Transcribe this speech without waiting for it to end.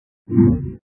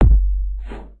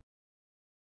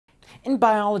In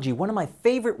biology, one of my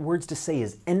favorite words to say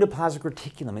is endoplasmic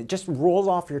reticulum. It just rolls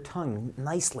off your tongue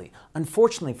nicely.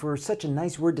 Unfortunately, for such a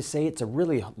nice word to say, it's a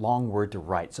really long word to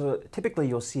write. So typically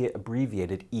you'll see it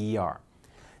abbreviated ER.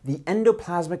 The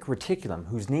endoplasmic reticulum,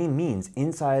 whose name means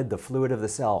inside the fluid of the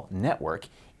cell network,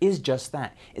 is just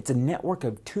that. It's a network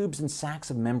of tubes and sacs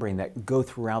of membrane that go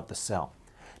throughout the cell.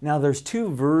 Now there's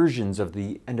two versions of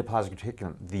the endoplasmic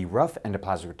reticulum. The rough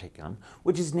endoplasmic reticulum,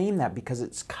 which is named that because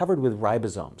it's covered with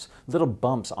ribosomes, little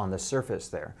bumps on the surface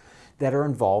there, that are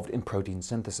involved in protein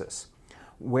synthesis.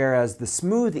 Whereas the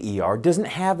smooth ER doesn't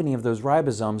have any of those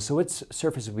ribosomes, so its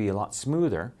surface would be a lot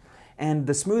smoother. And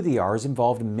the smooth ER is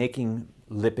involved in making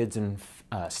lipids and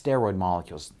steroid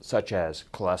molecules such as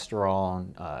cholesterol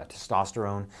and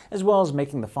testosterone, as well as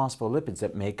making the phospholipids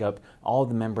that make up all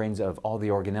the membranes of all the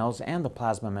organelles and the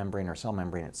plasma membrane or cell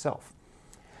membrane itself.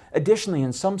 Additionally,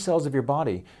 in some cells of your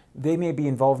body, they may be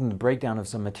involved in the breakdown of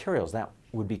some materials. That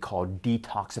would be called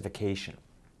detoxification.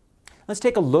 Let's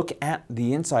take a look at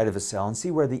the inside of a cell and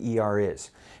see where the ER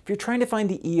is. If you're trying to find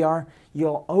the ER,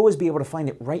 you'll always be able to find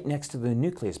it right next to the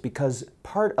nucleus because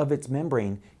part of its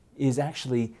membrane is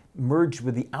actually merged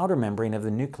with the outer membrane of the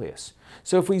nucleus.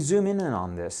 So if we zoom in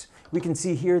on this, we can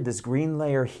see here this green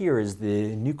layer here is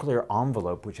the nuclear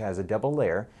envelope, which has a double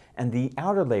layer, and the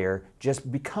outer layer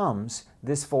just becomes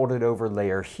this folded over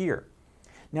layer here.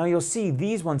 Now you'll see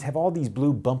these ones have all these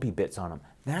blue bumpy bits on them.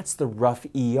 That's the rough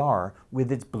ER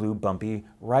with its blue bumpy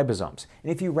ribosomes.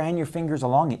 And if you ran your fingers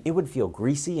along it, it would feel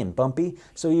greasy and bumpy,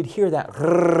 so you'd hear that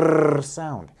rrrr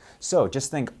sound. So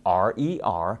just think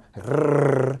RER,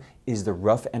 rrrr, is the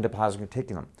rough endoplasmic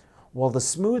reticulum. While the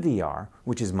smooth ER,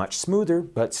 which is much smoother,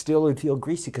 but still would feel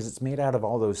greasy because it's made out of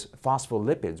all those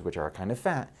phospholipids, which are kind of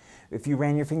fat, if you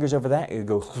ran your fingers over that, it would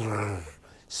go slurr,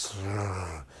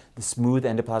 slurr, the smooth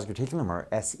endoplasmic reticulum, or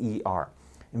SER.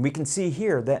 And we can see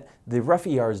here that the rough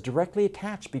ER is directly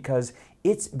attached because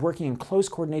it's working in close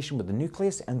coordination with the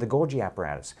nucleus and the Golgi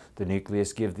apparatus. The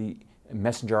nucleus gives the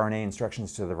messenger RNA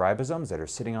instructions to the ribosomes that are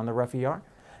sitting on the rough ER.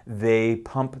 They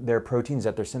pump their proteins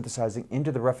that they're synthesizing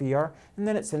into the rough ER, and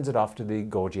then it sends it off to the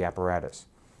Golgi apparatus.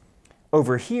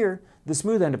 Over here, the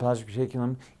smooth endoplasmic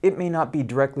reticulum, it may not be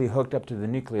directly hooked up to the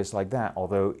nucleus like that,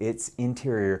 although its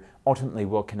interior ultimately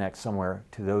will connect somewhere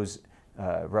to those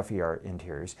rough ER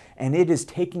interiors. And it is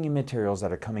taking in materials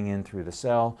that are coming in through the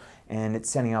cell, and it's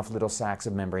sending off little sacs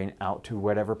of membrane out to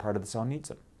whatever part of the cell needs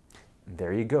them.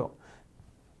 There you go.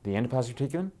 The endoplasmic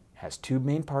reticulum has two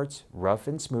main parts, rough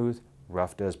and smooth.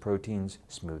 Rough does proteins,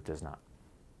 smooth does not.